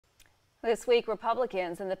This week,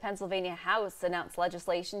 Republicans in the Pennsylvania House announced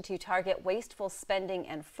legislation to target wasteful spending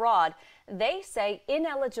and fraud. They say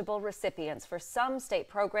ineligible recipients for some state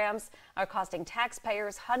programs are costing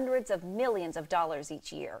taxpayers hundreds of millions of dollars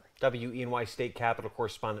each year. WENY State Capitol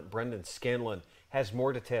correspondent Brendan Scanlon has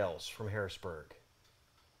more details from Harrisburg.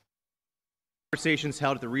 Conversations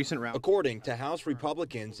held at the recent round. According to House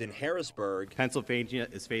Republicans in Harrisburg, Pennsylvania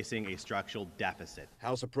is facing a structural deficit.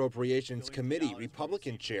 House Appropriations Committee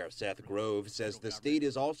Republican Chair Seth Grove says the state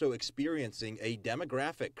is also experiencing a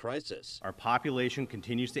demographic crisis. Our population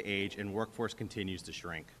continues to age and workforce continues to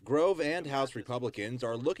shrink. Grove and House Republicans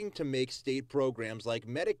are looking to make state programs like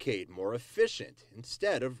Medicaid more efficient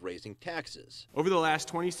instead of raising taxes. Over the last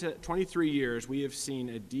 23 years, we have seen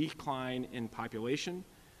a decline in population.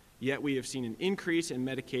 Yet we have seen an increase in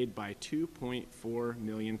Medicaid by 2.4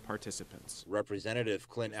 million participants. Representative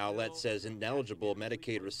Clint Owlett says ineligible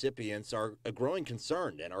Medicaid recipients are a growing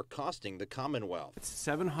concern and are costing the Commonwealth. It's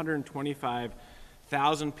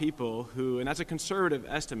 725,000 people who, and that's a conservative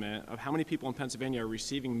estimate of how many people in Pennsylvania are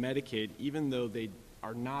receiving Medicaid even though they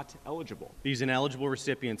are not eligible. These ineligible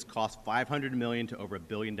recipients cost $500 million to over $1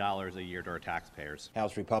 billion a year to our taxpayers.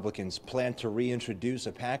 House Republicans plan to reintroduce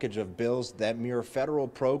a package of bills that mirror federal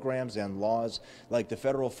programs and laws like the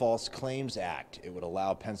Federal False Claims Act. It would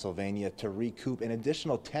allow Pennsylvania to recoup an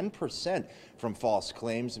additional 10% from false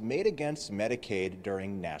claims made against Medicaid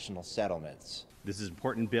during national settlements. This is an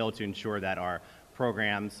important bill to ensure that our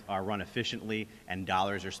programs are run efficiently and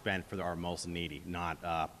dollars are spent for our most needy,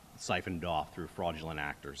 not siphoned off through fraudulent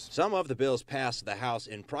actors. Some of the bills passed the House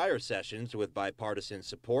in prior sessions with bipartisan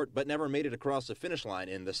support, but never made it across the finish line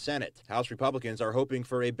in the Senate. House Republicans are hoping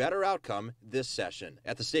for a better outcome this session.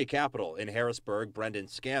 At the state capitol in Harrisburg, Brendan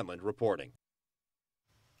Scanlon reporting.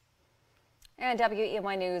 And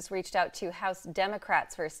WENY News reached out to House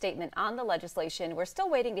Democrats for a statement on the legislation. We're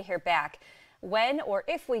still waiting to hear back. When or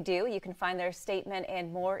if we do, you can find their statement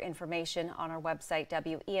and more information on our website,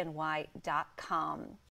 WENY.com.